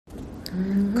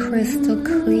Crystal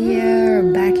clear,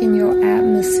 back in your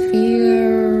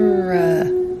atmosphere,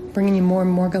 bringing you more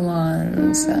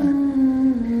Morgellons.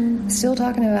 Still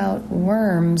talking about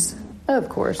worms, of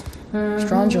course,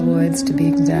 strongyloids to be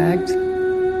exact.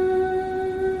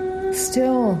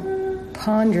 Still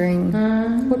pondering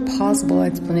what possible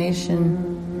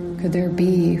explanation could there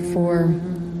be for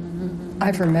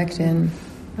ivermectin,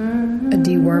 a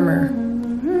dewormer,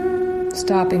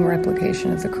 stopping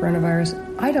replication of the coronavirus.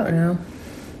 I don't know.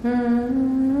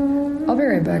 I'll be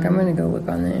right back. I'm going to go look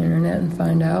on the internet and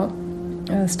find out.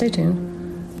 Stay tuned.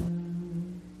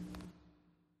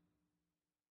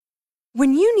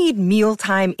 When you need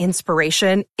mealtime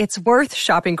inspiration, it's worth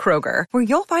shopping Kroger, where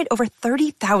you'll find over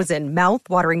 30,000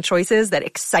 mouth-watering choices that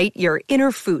excite your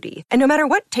inner foodie. And no matter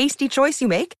what tasty choice you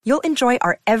make, you'll enjoy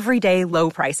our everyday low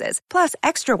prices, plus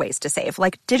extra ways to save,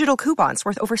 like digital coupons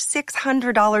worth over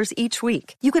 $600 each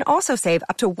week. You can also save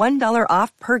up to $1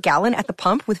 off per gallon at the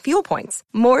pump with fuel points.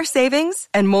 More savings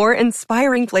and more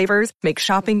inspiring flavors make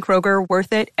shopping Kroger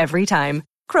worth it every time.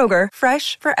 Kroger,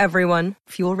 fresh for everyone.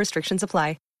 Fuel restrictions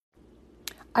apply.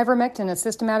 Ivermectin, a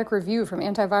systematic review from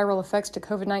antiviral effects to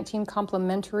COVID-19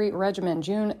 complementary regimen,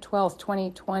 June 12,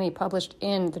 2020, published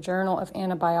in the Journal of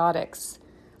Antibiotics.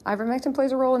 Ivermectin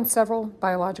plays a role in several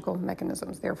biological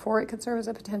mechanisms. Therefore, it could serve as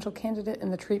a potential candidate in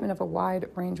the treatment of a wide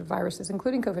range of viruses,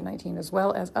 including COVID-19, as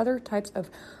well as other types of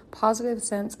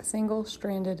positive-sense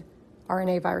single-stranded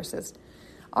RNA viruses.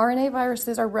 RNA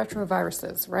viruses are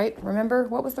retroviruses, right? Remember,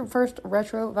 what was the first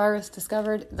retrovirus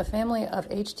discovered? The family of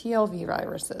HTLV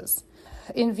viruses.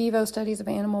 In vivo studies of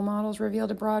animal models revealed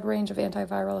a broad range of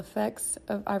antiviral effects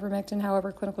of ivermectin.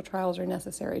 However, clinical trials are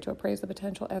necessary to appraise the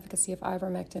potential efficacy of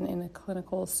ivermectin in a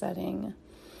clinical setting.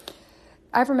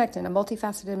 Ivermectin, a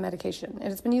multifaceted medication. It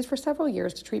has been used for several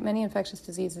years to treat many infectious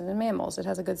diseases in mammals. It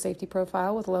has a good safety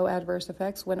profile with low adverse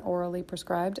effects when orally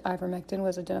prescribed. Ivermectin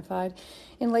was identified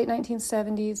in late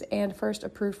 1970s and first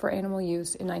approved for animal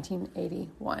use in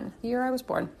 1981, the year I was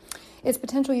born. Its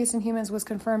potential use in humans was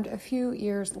confirmed a few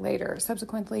years later.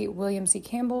 Subsequently, William C.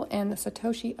 Campbell and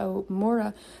Satoshi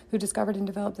Omura, who discovered and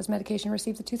developed this medication,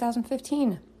 received the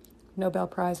 2015 Nobel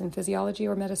Prize in Physiology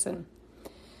or Medicine.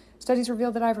 Studies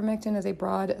revealed that ivermectin is a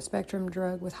broad-spectrum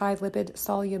drug with high lipid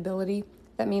solubility.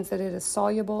 That means that it is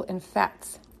soluble in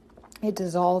fats. It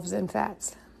dissolves in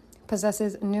fats.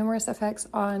 Possesses numerous effects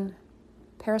on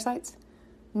parasites,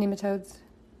 nematodes,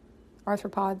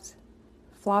 arthropods,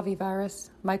 flavivirus,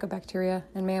 mycobacteria,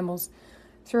 and mammals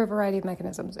through a variety of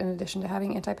mechanisms. In addition to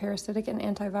having antiparasitic and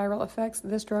antiviral effects,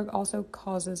 this drug also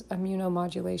causes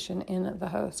immunomodulation in the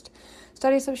host.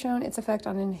 Studies have shown its effect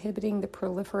on inhibiting the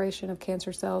proliferation of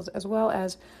cancer cells as well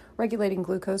as regulating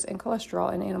glucose and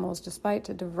cholesterol in animals. Despite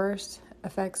the diverse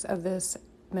effects of this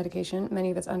medication,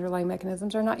 many of its underlying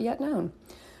mechanisms are not yet known.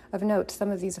 Of note, some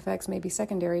of these effects may be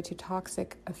secondary to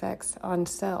toxic effects on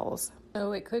cells.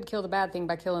 So it could kill the bad thing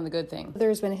by killing the good thing.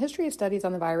 There's been a history of studies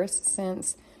on the virus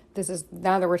since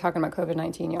now that we're talking about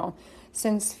COVID-19, y'all.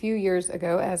 Since a few years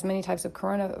ago, as many types of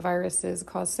coronaviruses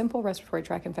cause simple respiratory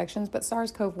tract infections, but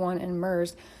SARS-CoV-1 and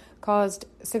MERS caused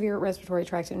severe respiratory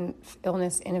tract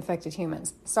illness in infected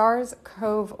humans.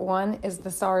 SARS-CoV-1 is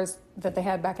the SARS that they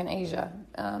had back in Asia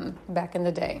back in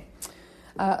the day.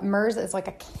 MERS is like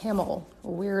a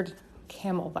weird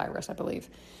camel virus, I believe,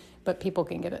 but people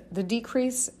can get it. The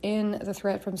decrease in the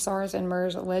threat from SARS and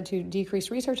MERS led to decreased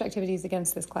research activities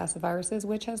against this class of viruses,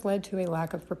 which has led to a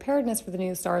lack of preparedness for the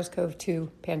new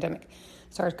SARS-CoV-2 pandemic.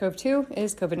 SARS-CoV-2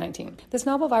 is COVID-19. This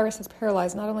novel virus has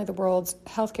paralyzed not only the world's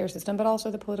healthcare system, but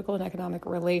also the political and economic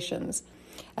relations.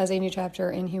 As a new chapter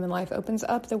in human life opens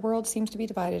up, the world seems to be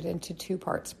divided into two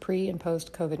parts, pre- and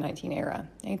post-COVID-19 era.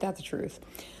 Ain't that the truth?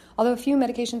 Although a few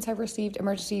medications have received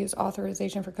emergency use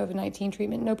authorization for COVID-19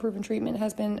 treatment, no proven treatment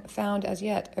has been found as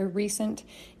yet. A recent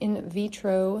in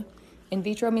vitro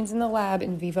means in the lab,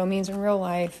 in vivo means in real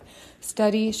life,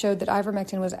 study showed that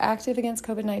ivermectin was active against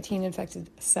COVID-19 infected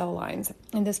cell lines.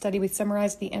 In this study, we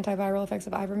summarized the antiviral effects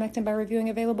of ivermectin by reviewing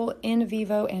available in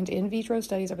vivo and in vitro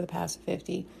studies over the past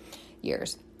 50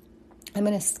 years. I'm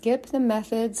going to skip the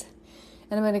methods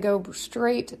and I'm going to go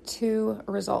straight to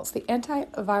results. The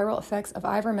antiviral effects of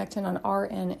ivermectin on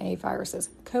RNA viruses,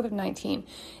 COVID-19.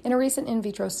 In a recent in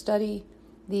vitro study,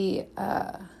 the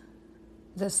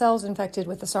cells infected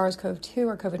with the SARS-CoV-2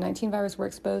 or COVID-19 virus were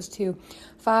exposed to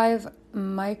 5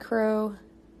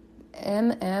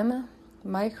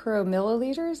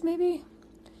 micromilliliters, maybe,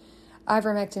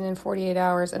 ivermectin in 48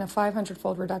 hours, and a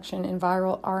 500-fold reduction in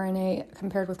viral RNA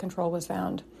compared with control was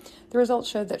found. The results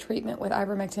showed that treatment with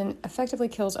ivermectin effectively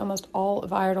kills almost all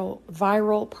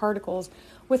viral particles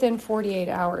within 48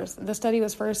 hours. The study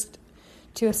was first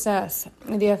To assess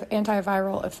the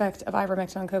antiviral effect of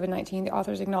ivermectin on COVID-19, the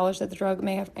authors acknowledge that the drug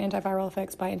may have antiviral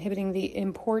effects by inhibiting the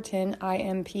important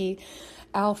IMP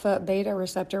alpha-beta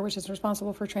receptor, which is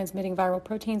responsible for transmitting viral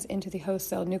proteins into the host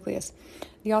cell nucleus.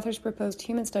 The authors proposed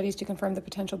human studies to confirm the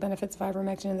potential benefits of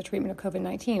ivermectin in the treatment of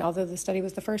COVID-19. Although the study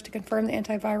was the first to confirm the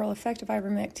antiviral effect of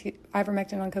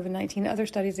ivermectin on COVID-19, other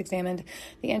studies examined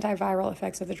the antiviral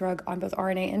effects of the drug on both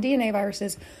RNA and DNA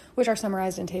viruses, which are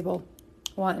summarized in Table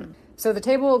 1. So the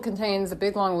table contains a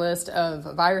big long list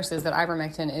of viruses that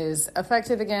ivermectin is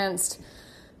effective against,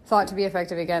 thought to be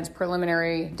effective against.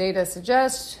 Preliminary data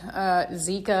suggest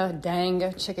Zika,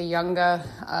 dengue, chikungunya,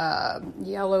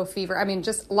 yellow fever. I mean,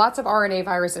 just lots of RNA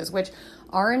viruses, which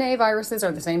RNA viruses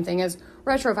are the same thing as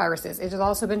retroviruses. It has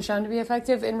also been shown to be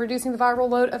effective in reducing the viral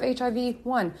load of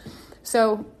HIV-1.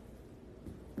 So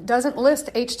doesn't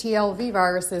list HTLV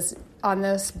viruses on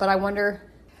this, but I wonder.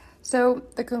 So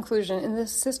the conclusion, in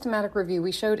this systematic review,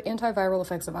 we showed antiviral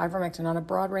effects of ivermectin on a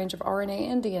broad range of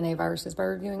RNA and DNA viruses by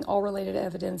reviewing all related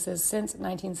evidences since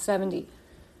 1970.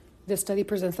 This study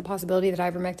presents the possibility that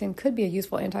ivermectin could be a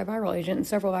useful antiviral agent in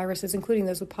several viruses, including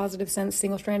those with positive sense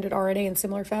single-stranded RNA in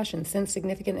similar fashion. Since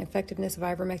significant effectiveness of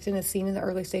ivermectin is seen in the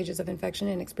early stages of infection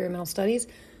in experimental studies,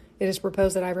 it is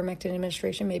proposed that ivermectin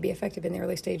administration may be effective in the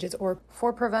early stages or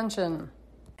for prevention.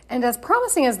 And as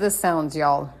promising as this sounds,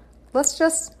 y'all, let's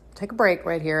just take a break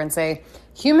right here and say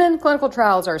human clinical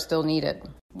trials are still needed.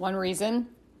 One reason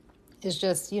is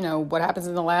just, what happens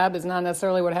in the lab is not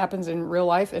necessarily what happens in real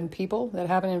life in people that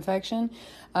have an infection.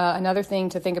 Another thing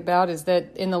to think about is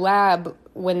that in the lab,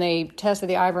 when they tested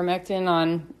the ivermectin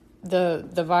on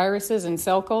the viruses and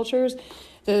cell cultures,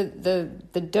 the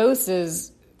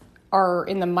doses are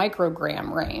in the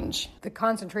microgram range. The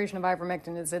concentration of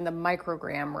ivermectin is in the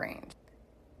microgram range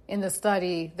in the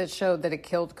study that showed that it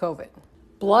killed COVID.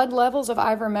 Blood levels of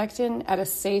ivermectin at a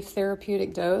safe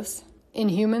therapeutic dose in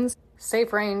humans,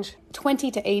 safe range,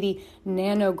 20 to 80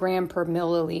 nanogram per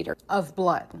milliliter of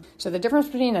blood. So the difference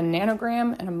between a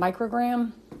nanogram and a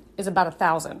microgram is about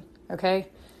 1,000, okay?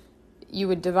 You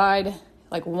would divide,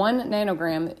 1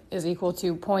 nanogram is equal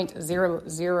to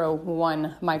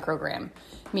 0.001 microgram,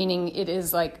 meaning it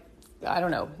is I don't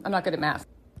know, I'm not good at math,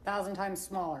 1,000 times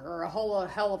smaller or a whole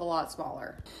hell of a lot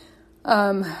smaller.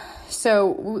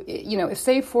 So, if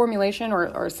safe formulation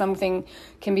or something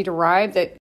can be derived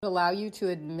that would allow you to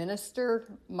administer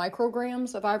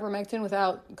micrograms of ivermectin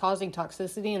without causing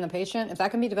toxicity in the patient, if that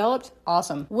can be developed,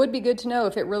 awesome. Would be good to know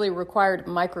if it really required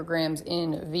micrograms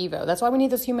in vivo. That's why we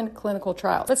need this human clinical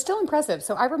trial. But still impressive.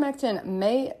 So ivermectin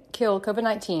may kill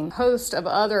COVID-19, host of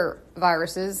other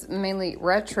viruses, mainly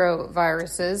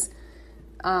retroviruses,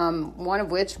 one of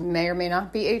which may or may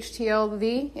not be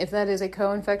HTLV, if that is a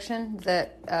co-infection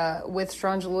that with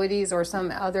Strongyloides or some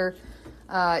other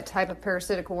type of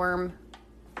parasitic worm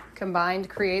combined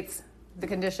creates the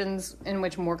conditions in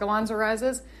which Morgellons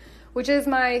arises, which is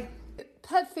my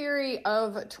pet theory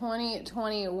of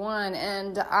 2021,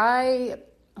 and I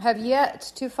have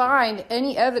yet to find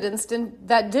any evidence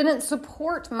that didn't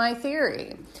support my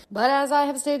theory. But as I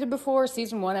have stated before,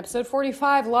 Season 1, Episode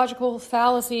 45, Logical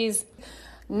Fallacies,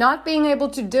 not being able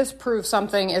to disprove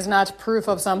something is not proof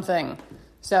of something.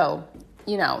 So,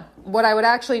 what I would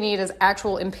actually need is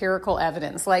actual empirical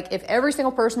evidence. If every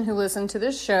single person who listened to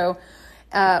this show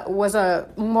was a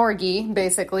Morgie,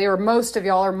 basically, or most of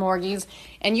y'all are Morgies,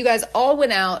 and you guys all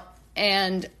went out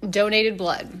and donated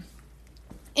blood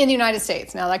in the United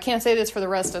States. Now, I can't say this for the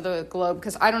rest of the globe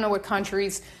because I don't know what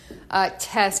countries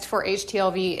test for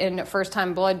HTLV in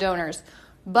first-time blood donors.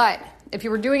 But if you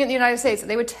were doing it in the United States,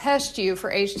 they would test you for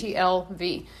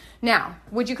HTLV. Now,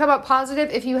 would you come up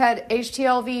positive if you had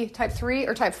HTLV type 3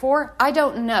 or type 4? I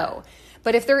don't know.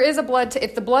 But if there is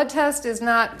if the blood test is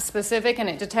not specific and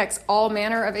it detects all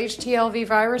manner of HTLV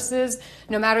viruses,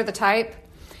 no matter the type,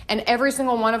 and every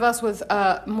single one of us with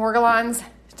Morgellons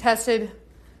tested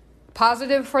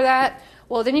positive for that,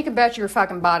 well, then you can bet your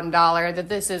fucking bottom dollar that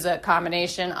this is a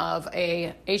combination of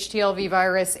a HTLV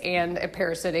virus and a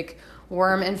parasitic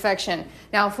worm infection.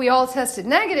 Now, if we all tested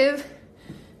negative,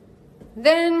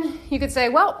 then you could say,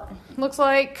 well, looks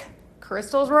like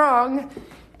Crystal's wrong,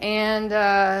 and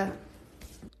I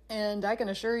can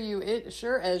assure you it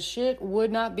sure as shit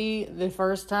would not be the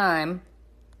first time.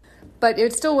 But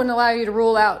it still wouldn't allow you to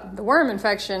rule out the worm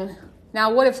infection.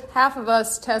 Now, what if half of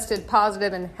us tested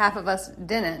positive and half of us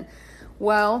didn't?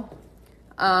 Well,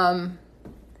 I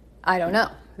don't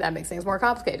know. That makes things more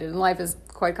complicated, and life is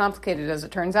quite complicated as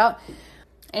it turns out,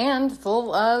 and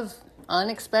full of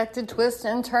unexpected twists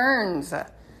and turns.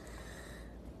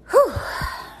 Whew.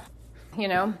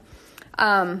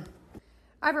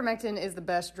 Ivermectin is the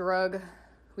best drug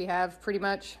we have pretty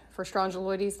much for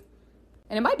strongyloides.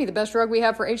 And it might be the best drug we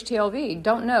have for HTLV.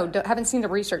 Don't know. Haven't seen the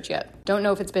research yet. Don't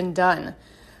know if it's been done.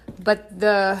 But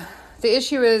the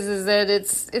issue is that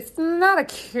it's not a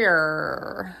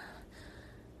cure.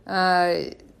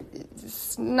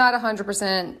 It's not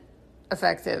 100%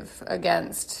 effective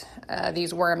against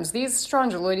these worms. These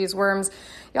strongyloides worms,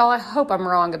 y'all, I hope I'm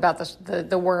wrong about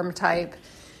the worm type.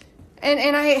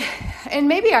 And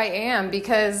maybe I am,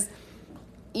 because,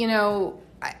 you know,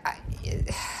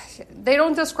 they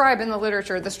don't describe in the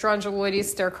literature the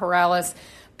Strongyloides stercoralis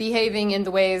behaving in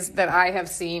the ways that I have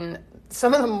seen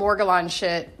some of the Morgellon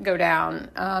shit go down.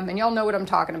 And y'all know what I'm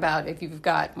talking about if you've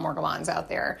got Morgellons out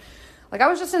there. Like, I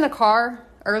was just in the car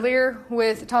earlier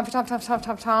with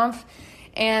Tomf,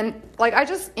 and like, I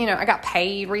just, you know, I got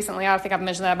paid recently. I think I've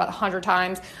mentioned that about 100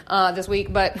 times this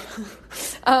week, but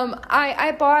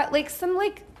I bought like some,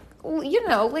 like, you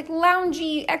know, like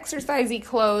loungy, exercisey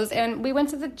clothes, and we went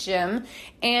to the gym,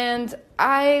 and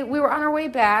we were on our way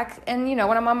back, and, you know,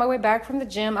 when I'm on my way back from the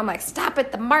gym, I'm like, stop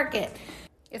at the market.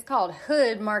 It's called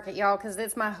Hood Market, y'all, because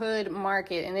it's my hood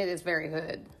market, and it is very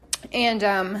hood.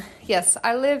 And yes,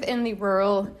 I live in the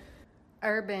rural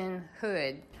urban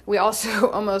hood. We also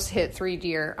almost hit 3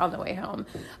 deer on the way home.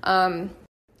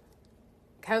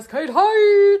 Cascade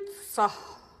Heights.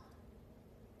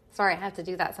 Sorry, I have to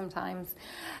do that sometimes.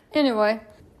 Anyway,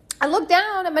 I look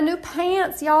down at my new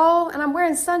pants, y'all, and I'm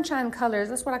wearing sunshine colors.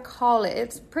 That's what I call it.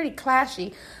 It's pretty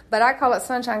clashy, but I call it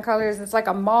sunshine colors. It's like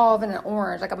a mauve and an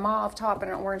orange, like a mauve top and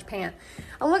an orange pant.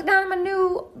 I look down at my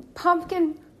new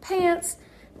pumpkin pants,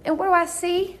 and what do I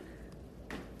see?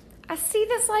 I see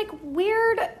this, like,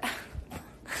 weird,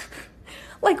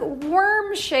 like,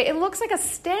 worm shape. It looks like a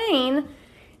stain,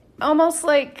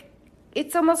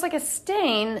 it's almost like a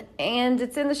stain, and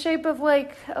it's in the shape of,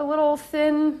 like, a little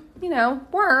thin, you know,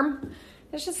 worm.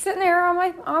 It's just sitting there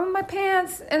on my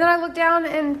pants, and then I look down,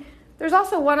 and there's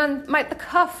also one on the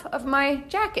cuff of my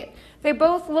jacket. They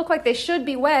both look like they should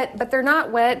be wet, but they're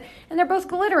not wet, and they're both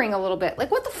glittering a little bit.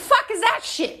 Like, what the fuck is that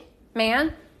shit,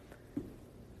 man?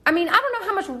 I mean, I don't know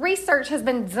how much research has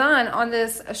been done on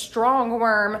this strong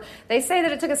worm. They say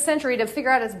that it took a century to figure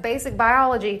out its basic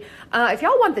biology. If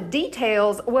y'all want the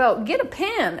details, well, get a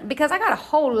pen, because I got a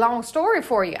whole long story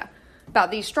for you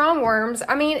about these strong worms.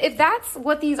 I mean, if that's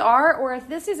what these are, or if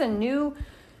this is a new...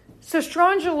 So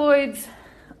strongyloids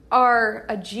are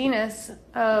a genus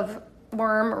of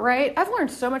worm, right? I've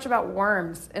learned so much about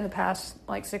worms in the past,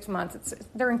 like, 6 months.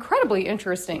 They're incredibly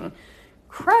interesting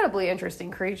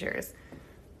creatures.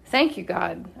 Thank you,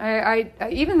 God. I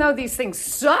even though these things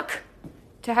suck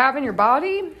to have in your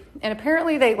body, and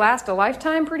apparently they last a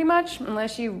lifetime pretty much,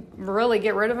 unless you really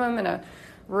get rid of them in a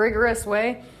rigorous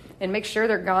way and make sure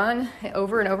they're gone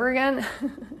over and over again.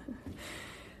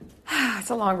 It's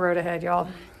a long road ahead, y'all.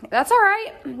 That's all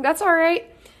right.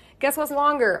 Guess what's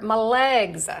longer? My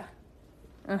legs.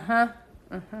 But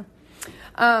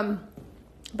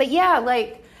yeah,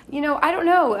 like, you know, I don't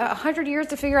know, 100 years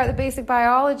to figure out the basic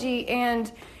biology,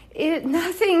 and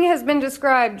nothing has been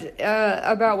described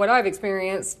about what I've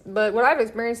experienced, but what I've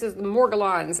experienced is the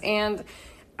Morgellons, and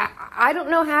I don't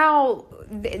know how.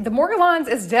 The Morgellons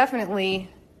is definitely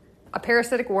a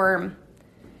parasitic worm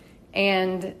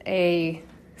and a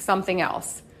something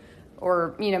else,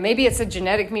 or, you know, maybe it's a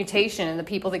genetic mutation in the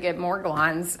people that get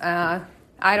Morgellons.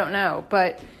 I don't know,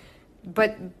 but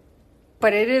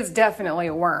it is definitely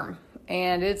a worm,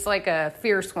 and it's like a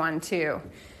fierce one too.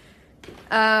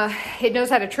 It knows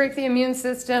how to trick the immune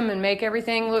system and make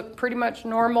everything look pretty much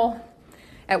normal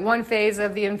at one phase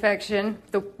of the infection.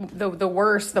 The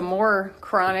worse, the more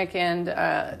chronic and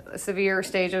severe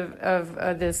stage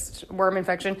of this worm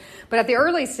infection. But at the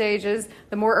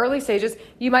more early stages,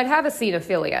 you might have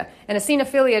eosinophilia. And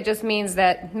eosinophilia just means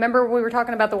that, remember we were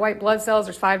talking about the white blood cells,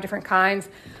 there's 5 different kinds.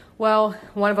 Well,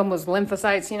 one of them was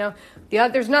lymphocytes, you know.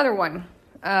 There's another one,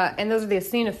 and those are the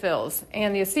eosinophils.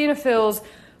 And the eosinophils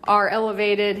are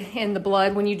elevated in the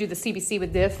blood when you do the CBC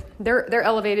with DIF. They're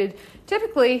elevated,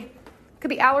 typically, could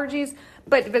be allergies,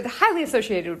 but highly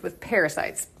associated with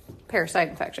parasite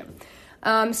infection.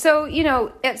 So, you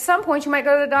know, at some point you might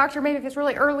go to the doctor, maybe if it's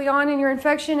really early on in your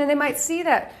infection, and they might see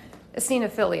that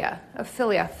eosinophilia.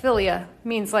 Philia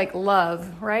means like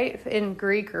love, right? In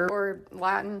Greek or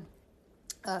Latin,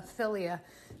 philia.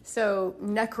 So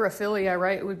necrophilia,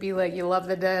 right? It would be like you love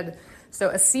the dead. So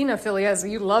eosinophilia is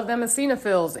you love them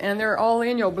eosinophils, and they're all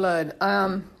in your blood.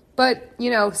 But,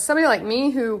 you know, somebody like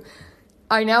me who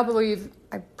I now believe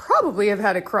I probably have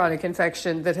had a chronic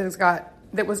infection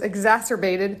that was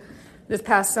exacerbated this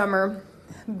past summer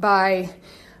by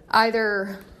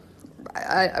either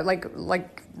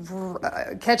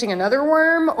catching another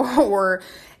worm or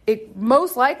it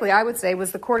most likely, I would say,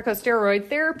 was the corticosteroid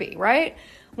therapy, right?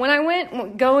 When I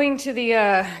went going to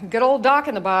the good old doc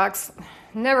in the box,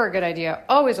 never a good idea.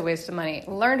 Always a waste of money.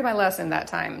 Learned my lesson that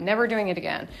time. Never doing it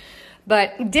again.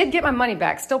 But did get my money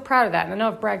back. Still proud of that. And I know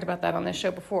I've bragged about that on this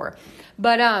show before.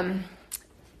 But,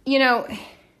 you know,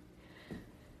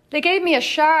 they gave me a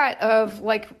shot of,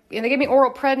 like, they gave me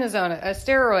oral prednisone, a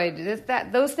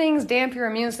steroid. Those things damp your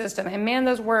immune system. And, man,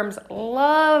 those worms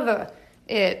love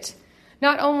it.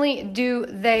 Not only do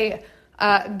they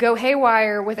go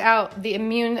haywire without the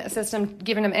immune system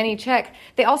giving them any check,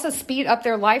 they also speed up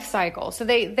their life cycle. So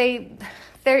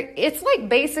it's like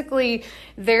basically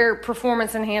their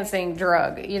performance enhancing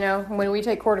drug. You know, when we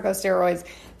take corticosteroids,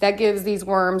 that gives these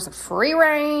worms free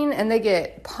rein and they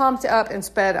get pumped up and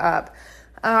sped up.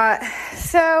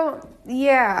 So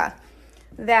yeah,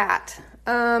 that.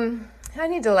 I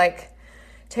need to like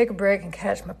take a break and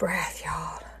catch my breath,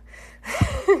 y'all.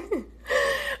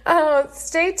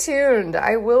 Stay tuned.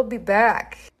 I will be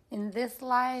back. In this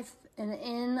life and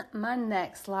in my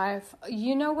next life,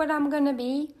 you know what I'm going to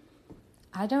be?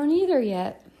 I don't either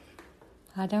yet.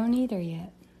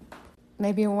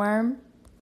 Maybe a worm?